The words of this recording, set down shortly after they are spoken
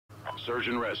Search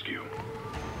and rescue.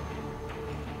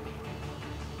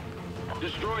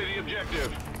 Destroy the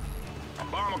objective.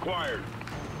 Bomb acquired.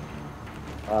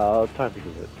 I'll try to think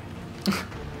of it.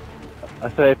 I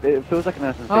say it feels like an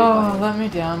Assassin's Creed. Oh, let me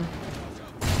down.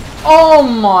 Oh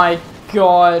my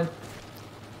god.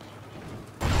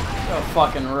 Got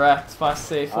fucking wrecked by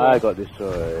C4. I got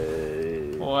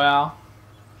destroyed. Wow.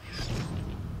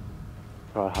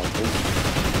 Try hunting.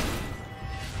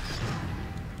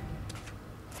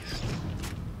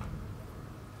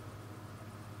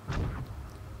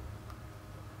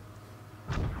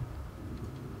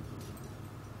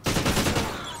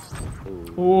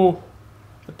 Ooh.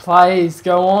 The plays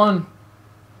go on.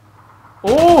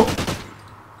 Ooh. Ooh.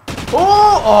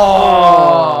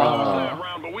 Oh. That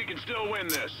round, but we can still win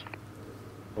this.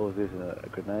 What was this? A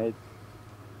grenade?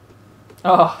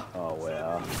 Oh. Oh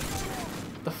wow.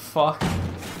 The fuck.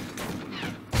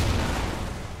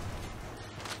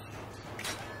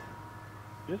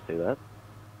 Did you see that?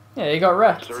 Yeah, he got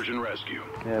wrecked. Search and rescue.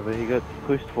 Yeah, but he got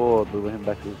pushed forward, but went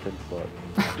back to the same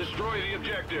spot. Destroy the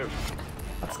objective.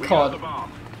 That's We got the COD.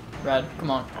 bomb. Red,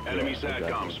 come on. Enemy Yeah, SATCOM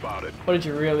exactly. spotted. What did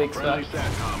you really Friendly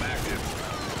expect? SATCOM active.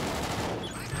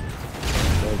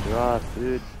 That's right,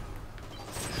 dude.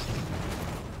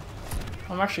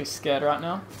 I'm actually scared right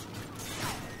now.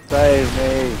 Save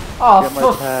me! Oh, Get my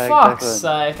for tag, fuck's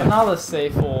Declan. sake, another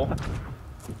C4.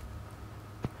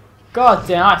 God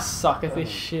damn, I suck at this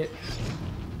shit.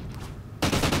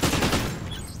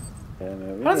 Yeah,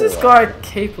 man, we How does did this it guy right.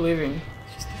 keep living?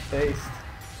 He's just a beast.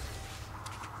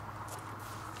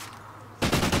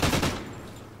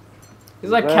 He's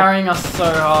like that- carrying us so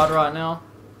hard right now.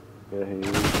 Yeah, he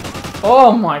is.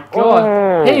 Oh my god.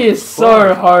 Oh, He is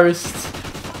so host.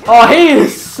 Oh, he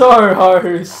is so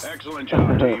host. Excellent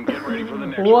job, team. Get ready for the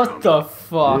next What round. the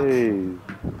fuck? Jeez.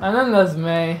 And then there's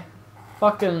me.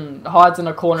 Fucking hides in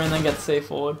a corner and then gets C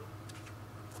forward.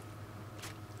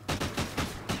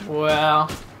 Wow.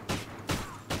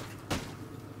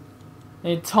 The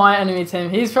entire enemy team.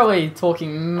 He's probably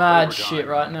talking mad Overtime. shit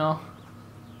right now.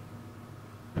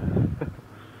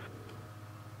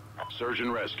 Search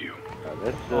and rescue.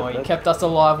 Oh, he kept us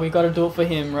alive. We gotta do it for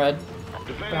him, Red.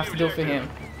 Defend We have the to do it for objective. him.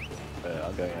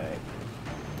 I'm going A.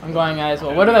 I'm going A as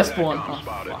well. Where do they spawn? SATCOM Oh,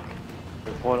 spotted. fuck.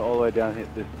 There's one all the way down here,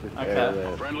 this Okay. area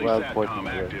there. Friendly Where I'm SATCOM pointing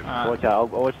there. active. Alright. Watch out,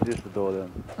 I'll watch this the door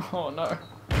then. Oh no.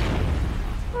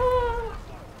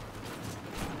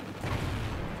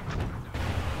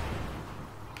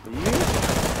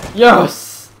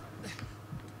 Yes!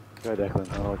 Go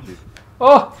Declan, I'll watch you.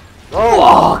 Oh!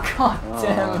 Oh, god Oh.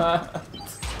 damn it.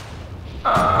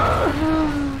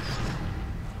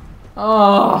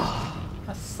 Oh,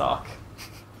 I suck.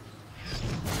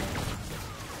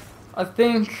 I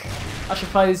think I should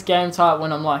play this game type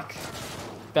when I'm like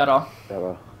better.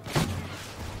 Well,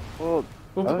 I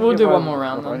We'll don't do get one why more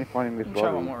round we're only then. finding this We'll try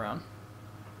lobby. one more round.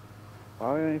 Why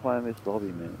are we only finding this lobby,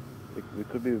 man? We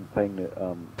could be playing the,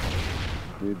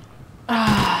 dude.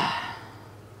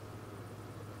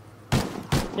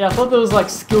 Yeah, I thought there was like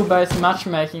skill-based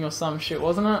matchmaking or some shit,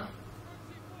 wasn't it?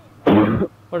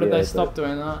 Or did Yeah, they stop but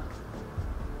doing that?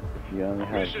 If you only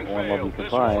have Mission one lobby failed. to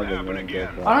This find, won't then happen you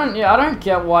again. don't I don't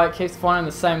get why it keeps finding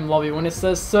the same lobby when it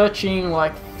says searching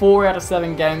like 4 out of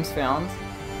 7 games found.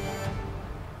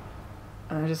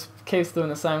 And it just keeps doing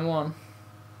the same one.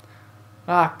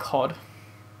 Ah, COD.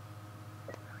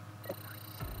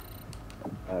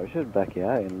 We should back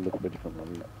out and look for a different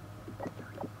lobby.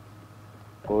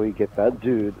 Or we get that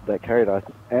dude that carried us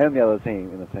and the other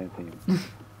team in the same team.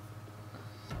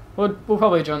 We'll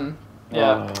probably join.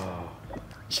 Yeah. Oh.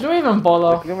 Should we even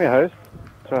bother? Give me a host.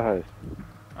 Try host.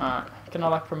 Alright, can I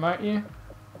like promote you?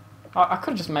 I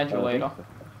could have just made you I don't leader. think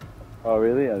so. Oh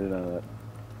really? I didn't know that.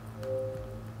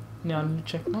 Now I need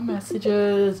to check my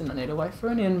messages and I need to wait for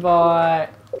an invite,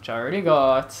 which I already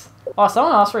got. Oh,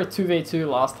 someone asked for a 2v2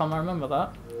 last time, I remember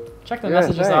that. Check the Yeah,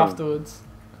 messages same. afterwards.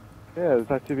 Yeah, it's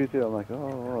like 2v2. I'm like,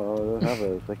 oh, I don't have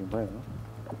a second player.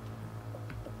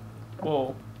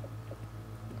 Whoa.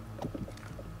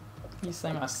 You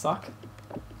saying I suck?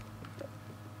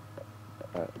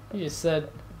 Alright, You just said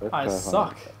let's I try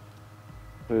suck.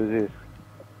 Who's this?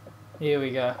 Here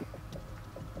we go.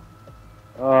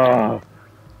 Oh,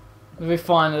 If we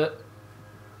find it.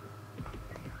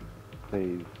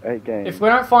 please. 8 games. If we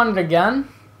don't find it again,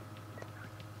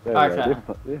 There we go, okay.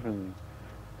 Definitely.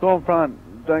 Go on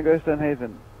front. Don't go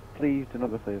Stonehaven. Please do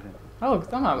not go Stonehaven. oh,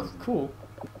 that map was cool.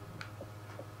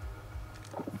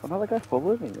 Another guy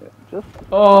followed me there. Just.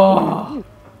 Oh,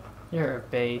 you're a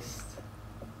beast.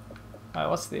 Alright,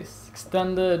 what's this?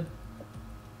 Extended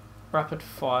rapid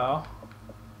fire,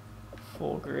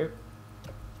 full grip.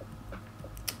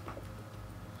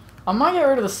 I might get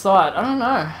rid of the sight. I don't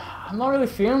know. I'm not really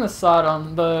feeling the sight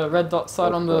on the red dot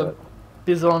sight on the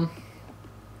Bison.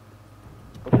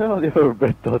 What the hell do you have a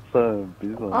red dot sign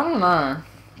on? I don't know.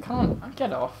 Come on,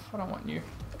 get off. I don't want you.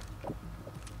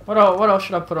 What else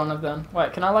should I put on it then?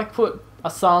 Wait, can I like put a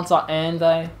silencer and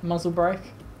a muzzle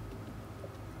brake?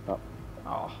 No.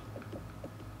 Oh.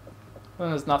 Then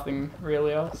there's nothing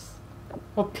really else.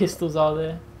 What pistols are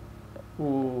there?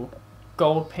 Ooh.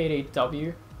 Gold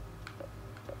PDW.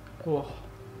 Ooh.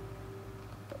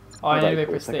 Oh, I need to be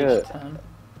prestige 10.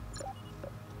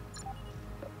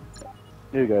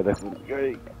 Here you go, that one.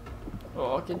 Great.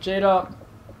 Oh, get J'd up.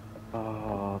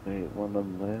 Oh, mate, one of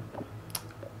them left.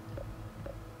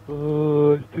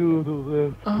 Oh, two of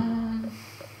them left.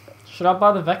 Should I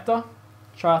buy the Vector?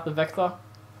 Try out the Vector.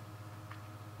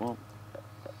 Well.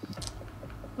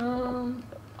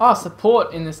 Oh,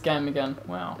 support in this game again.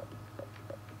 Wow.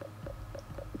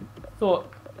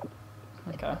 Thought.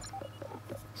 Okay.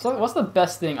 So, what's the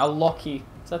best thing? A Loki.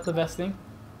 Is that the best thing?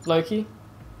 Loki?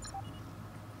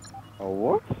 A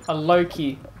what? A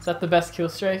Loki. Is that the best kill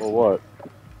streak? Or what?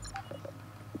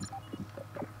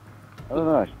 I don't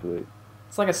know actually.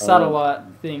 It's like a satellite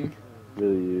thing. It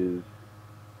really is.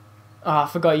 Oh, I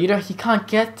forgot. You can't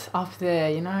get up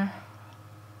there. You know.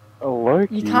 A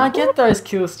Loki? You can't get those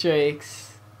kill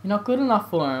streaks. You're not good enough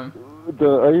for them.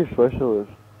 Are you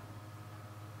specialist?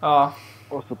 Oh.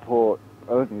 Or support? I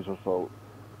don't think it's assault.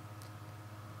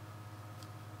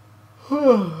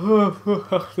 Alright,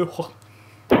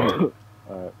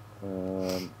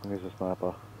 here's a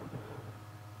sniper.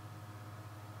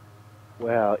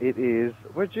 Wow, it is.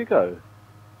 Where'd you go?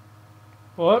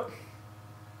 What?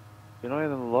 You're not in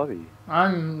the lobby.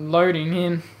 I'm loading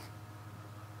in.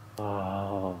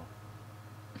 Oh.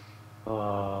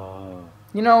 Oh.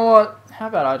 You know what? How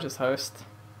about I just host?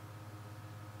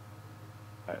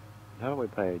 Alright, how about we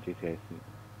play GTA 6?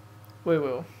 We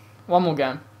will. One more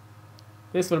game.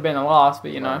 This would have been the last,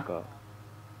 but you know. Oh,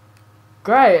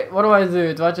 Great. What do I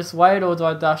do? Do I just wait or do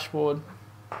I dashboard?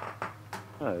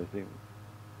 no, I think.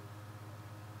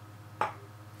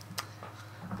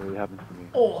 What really happens to me?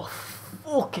 Oh,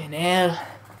 fucking hell.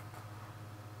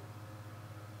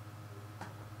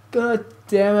 God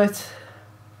damn it.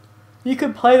 You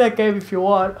can play that game if you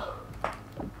want.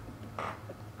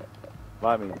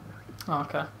 Light me. Oh,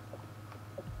 okay.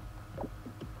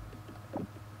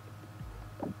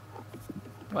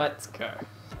 Let's go.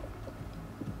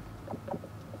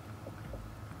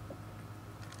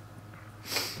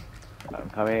 I'm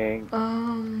coming.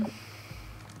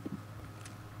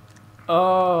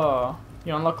 Oh,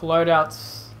 you unlock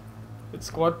loadouts with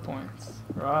squad points.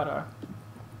 Righto.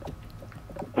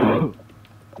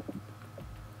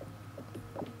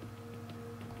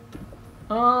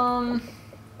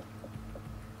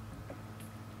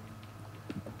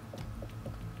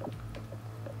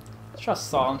 Let's try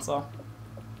silencer.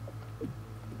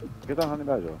 Get that honey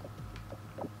badger.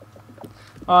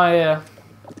 Oh yeah.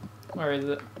 Where is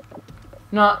it?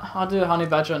 No, I'll do honey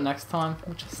badger next time.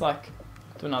 We'll just like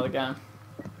do another game.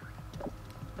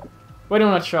 What do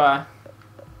you want to try? What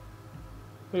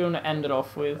do you want to end it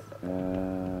off with?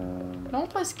 No one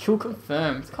plays kill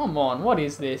confirmed. Come on, what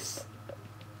is this?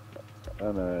 I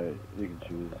don't know, you can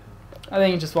choose. I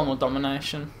think just one more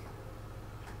domination.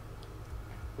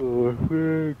 Oh, if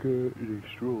we're getting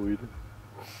destroyed.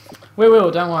 We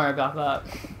will, don't worry about that.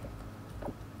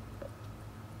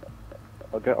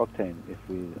 I'll get Octane if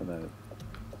we, I know,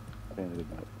 Octane is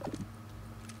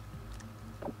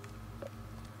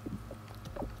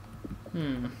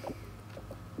good.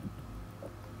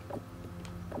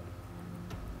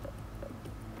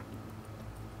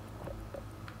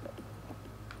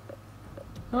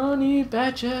 Honey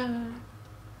badger.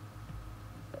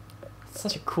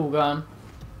 Such a cool gun.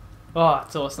 Oh,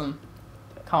 it's awesome.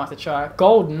 Can't wait to try it.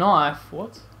 Gold knife.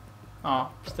 What? Oh,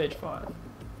 stage 5.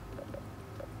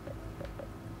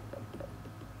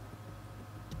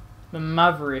 The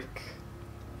Maverick.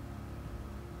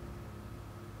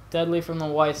 Deadly from the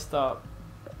waist up.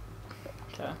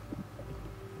 Okay.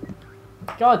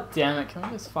 God damn it, can we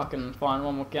just fucking find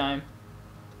one more game?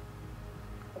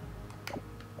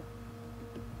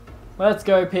 Let's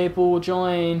go people,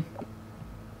 join.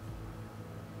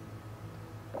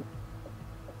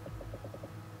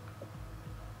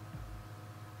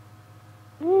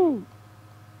 Woo!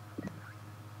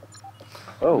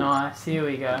 Oh. Nice, here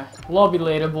we go. Lobby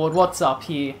leaderboard, what's up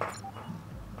here?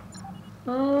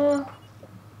 Not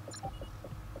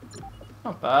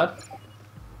bad.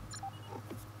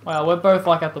 Wow, we're both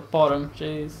like at the bottom,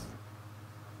 jeez.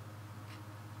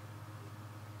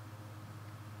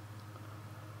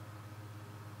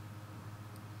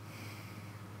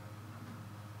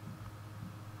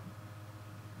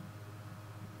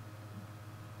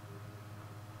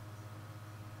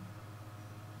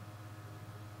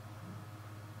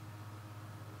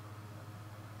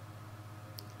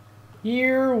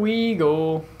 Here we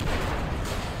go.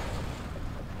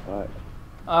 Alright.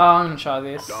 I'm gonna try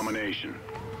this. Domination.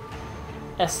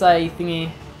 SA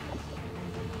thingy.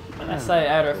 SA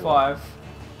 805.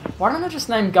 Why don't I just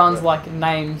name guns like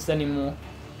names anymore?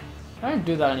 I don't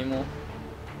do that anymore.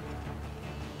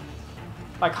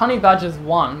 Like Honey Badger's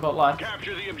one, but like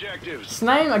Capture the objectives. just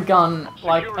name a gun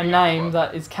like a Securing name Alpha.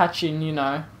 that is catching, you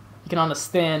know, you can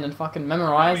understand and fucking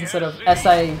memorize instead of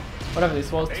SA whatever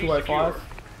this was, 205.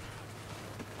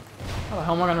 How the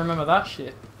hell am I gonna remember that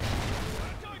shit?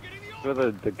 Where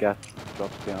the gas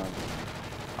drops down.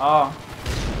 Oh.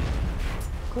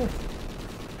 Cool.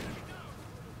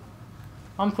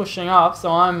 I'm pushing up,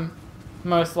 so I'm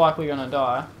most likely gonna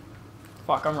die.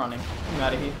 Fuck, I'm running. I'm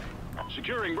out of here.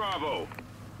 Securing Bravo.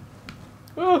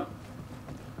 Ooh.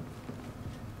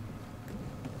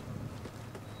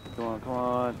 Come on, come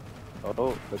on.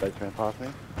 Oh, the guys ran past me.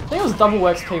 I think it was double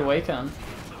XP weekend.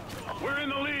 We're in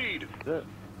the lead. Is it?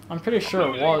 I'm pretty sure it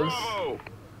Losing was. Bravo.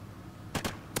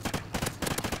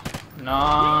 We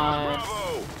Nice. lost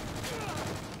Bravo.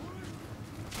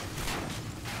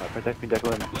 Protect me,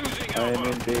 Declan. Losing I am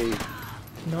Alpha. in B.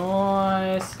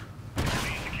 Nice.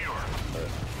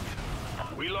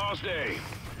 We lost A.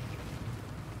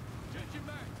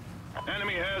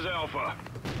 Enemy has Alpha.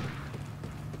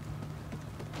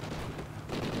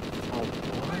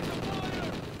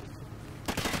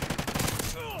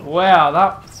 Wow,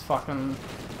 that was fucking...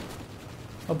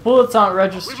 The bullets aren't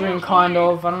registering, kind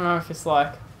of. I don't know if it's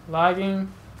like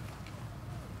lagging.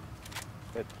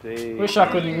 Let's see. Wish I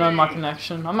could know my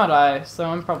connection. I'm at A, so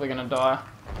I'm probably gonna die.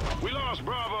 We lost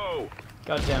Bravo.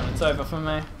 God damn it, it's over for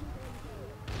me.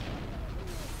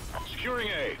 Securing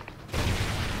A.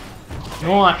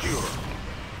 Nice. Secure.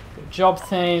 Good job,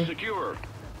 team. Secure.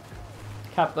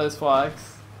 Cap those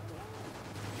flags.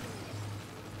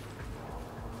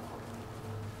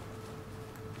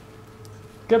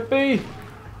 Get B.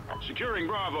 Securing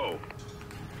Bravo.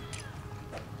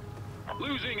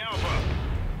 Losing Alpha.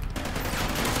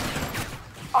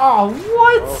 Oh,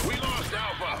 what? We lost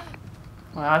Alpha.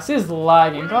 Wow, this is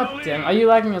lagging. God damn. Are you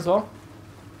lagging as well?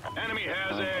 Enemy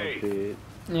has Oh, A. shit.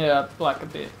 Yeah, like a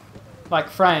bit. Like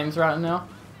frames right now.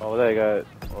 Oh, there you go.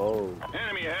 Oh.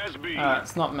 Enemy has B. Alright,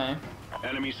 it's not me.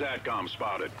 Enemy SATCOM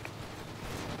spotted.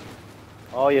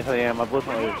 Oh, yes, I am. My bullets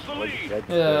We are lost the lead. dead.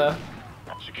 Yeah.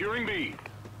 Securing B.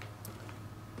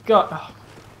 God. Oh.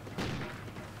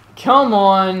 Come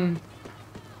on.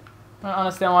 I don't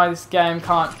understand why this game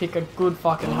can't pick a good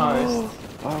fucking host.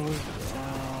 I was. Oh, no. I'm so sorry.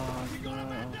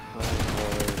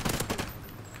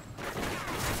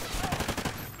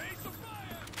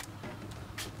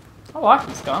 I like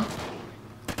this gun.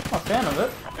 I'm a fan of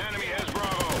it. Enemy has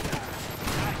Bravo.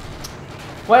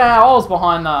 Wow, I was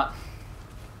behind that.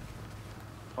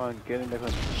 Come on, get in there.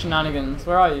 Shenanigans.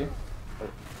 Where are you?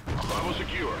 Bravo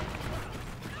secure.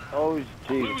 Oh,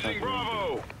 jeez. Losing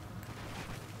Bravo.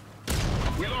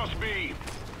 We lost B.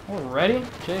 Already?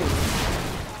 Jeez.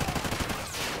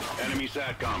 Enemy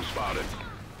SATCOM spotted.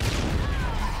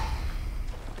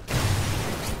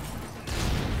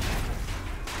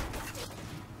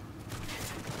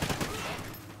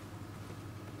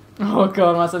 Oh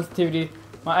god, my sensitivity.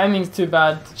 My aiming's too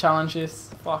bad to challenge this.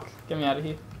 Fuck, get me out of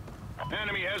here.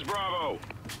 Enemy has Bravo.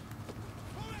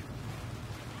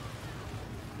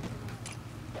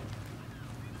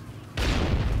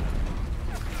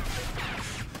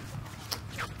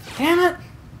 Damn it!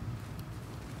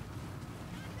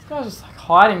 This guy's just like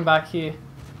hiding back here.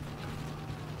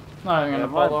 Not even Yeah,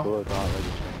 gonna my bother. bullets aren't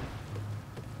registering.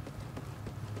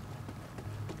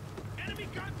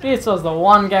 This was the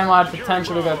one game I had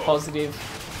potential to go positive.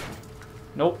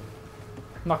 Nope.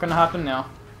 Not gonna happen now.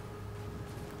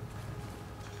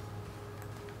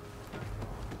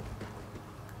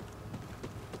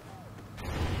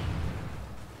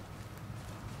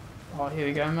 Oh, here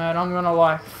we go, mate. I'm gonna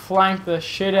like flank the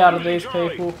shit out of these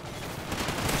people.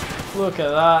 Look at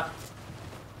that.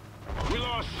 We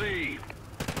lost C.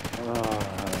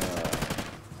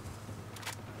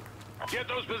 Get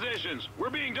those positions. We're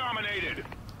being dominated.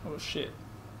 Oh shit.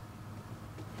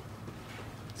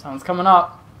 Someone's coming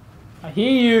up. I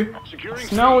hear you. I Securing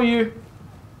smell C. you.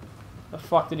 The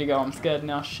fuck did he go? I'm scared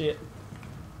now. Shit.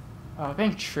 Oh, we're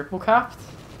being triple capped?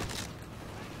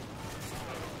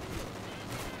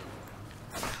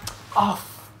 Oh,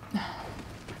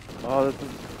 Oh, this is.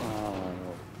 Oh.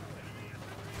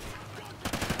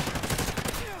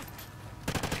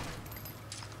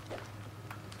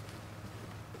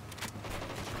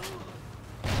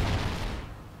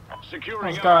 Securing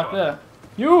there's a guy right Alpha. there.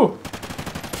 You!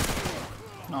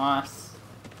 Nice.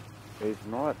 He's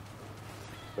not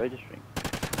registering.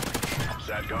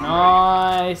 SATCOM ready.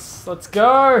 Nice. Let's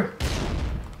go.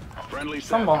 Friendly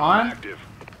Some SATCOM behind. active.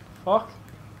 Fuck.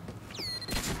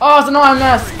 Oh, it's an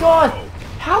I.M.S. God!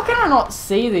 How can I not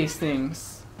see these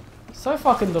things? So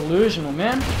fucking delusional,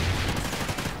 man.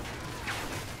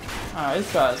 Alright,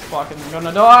 this guy's fucking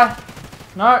gonna die.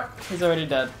 No, he's already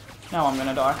dead. Now I'm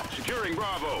gonna die. Securing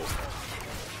Bravo.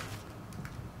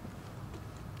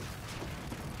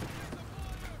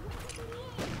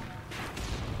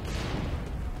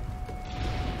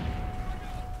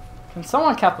 Can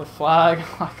someone cap a flag?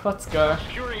 Like, let's go.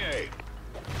 Securing A.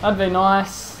 That'd be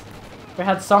nice. We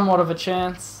had somewhat of a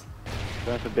chance.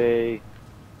 Going to be.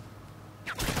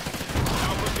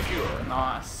 Alpha secure.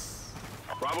 Nice.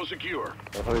 Bravo secure.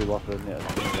 I thought we lost it. Yeah.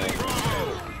 Losing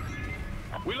Bravo.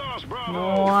 We lost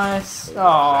Bravo. Nice.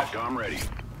 Oh. SATCOM ready.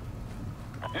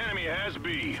 Enemy has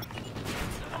B.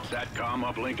 SATCOM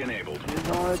uplink enabled.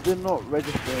 No, they're not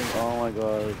registering. Oh my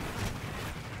god.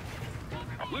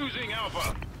 Losing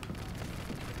Alpha.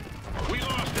 We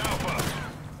lost Alpha.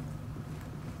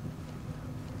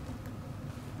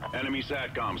 Enemy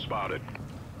SATCOM spotted.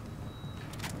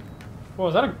 What,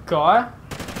 was that a guy?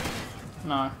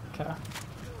 No, okay.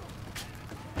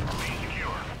 B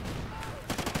secure.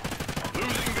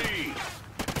 Losing B.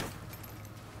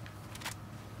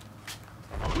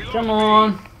 We lost Come B.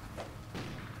 on.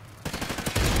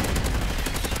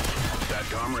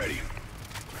 SATCOM ready.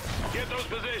 Get those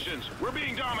positions. We're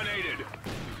being dominated.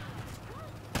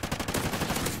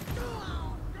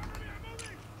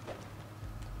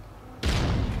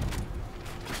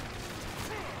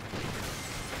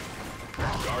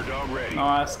 Guard dog ready.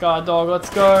 Nice, guard dog, let's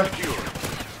go. Secure.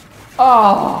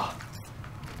 Oh!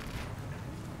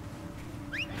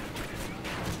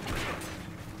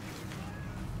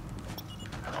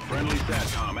 Friendly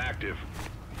SATCOM active.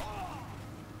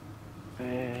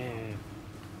 Hey.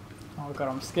 Oh god,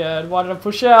 I'm scared. Why did I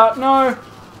push out? No!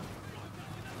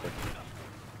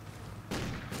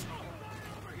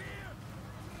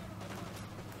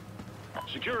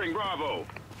 Securing Bravo.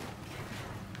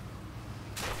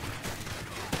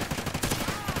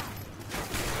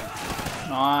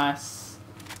 Nice.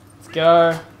 Let's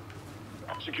go.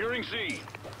 Securing C.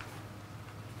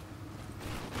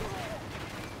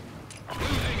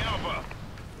 Losing Alpha.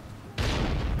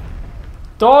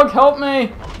 Dog, help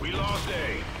me! We lost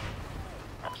A.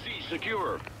 C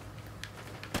secure.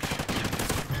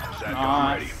 SATCOM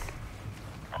Nice.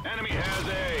 ready. Enemy has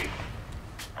A.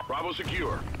 Bravo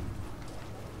secure.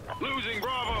 Losing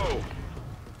Bravo.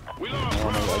 We lost Oh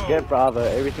my god. Bravo. Get Bravo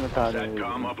every single time.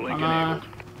 SATCOM uplink I know. enabled.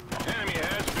 Enemy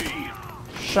has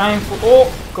B. Shameful.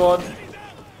 Oh, god.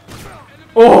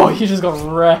 Oh, he just got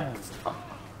wrecked.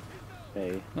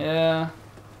 Hey. Yeah.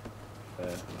 Uh,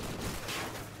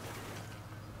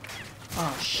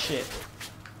 Oh, shit.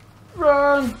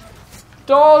 Run!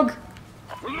 Dog!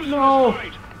 We're losing No. this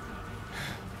fight.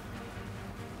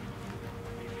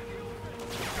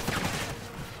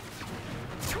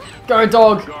 Go,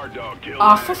 dog! Guard dog kill.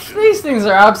 Ah, in action. these things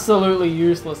are absolutely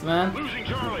useless, man. Losing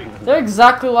Charlie. They're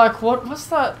exactly like what's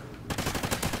that?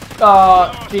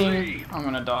 Thing. I'm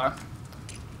gonna die.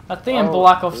 That thing in Oh,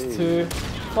 Black Ops geez. 2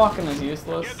 fucking is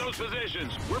useless. Get those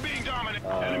positions. We're being dominated.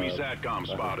 Enemy SATCOM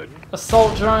spotted.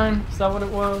 Assault drone, is that what it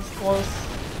was?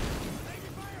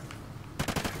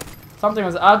 Something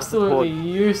was absolutely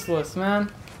useless,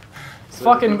 man. It's so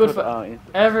fucking you good put, for in-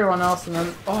 everyone else, and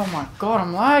then oh my god,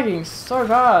 I'm lagging so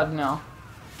bad now.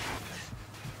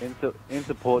 in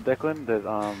support, Declan, there's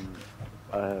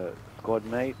squad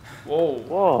mate. Whoa.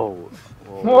 Whoa.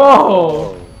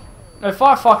 Whoa. If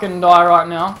I fucking die right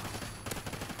now,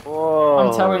 Whoa.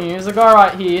 I'm telling you, there's a guy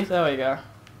right here. There we go.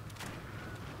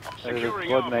 There's a Securing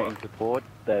squad mate in Alpha. support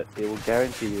that it will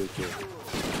guarantee you a kill.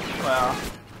 Wow.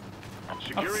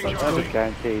 Securing That's Not Charlie.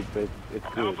 guaranteed, but it's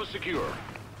good. Alpha secure.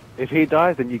 If he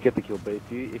dies, then you get the kill. But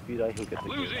if you die, he'll get the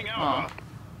kill. Losing Alpha.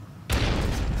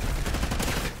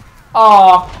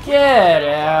 Oh, get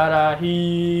out of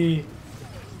here.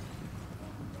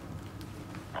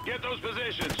 Get those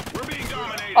positions. We're being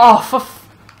dominated. Oh, for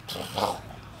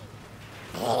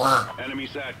Enemy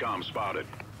SATCOM spotted.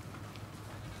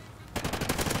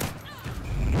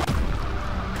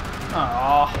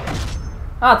 Oh,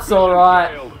 that's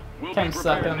alright. Failed. We'll 10 be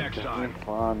prepared seconds. next time.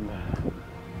 Fun.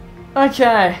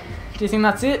 Okay, do you think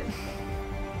that's it?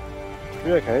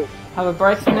 You're okay. Have a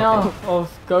break for now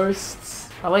of ghosts.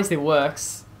 At least it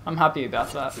works. I'm happy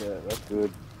about that. Yeah, that's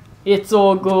good. It's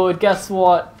all good. Guess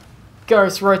what?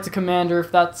 Ghost Road to Commander,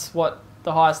 if that's what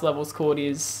the highest level's called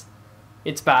is,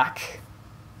 it's back.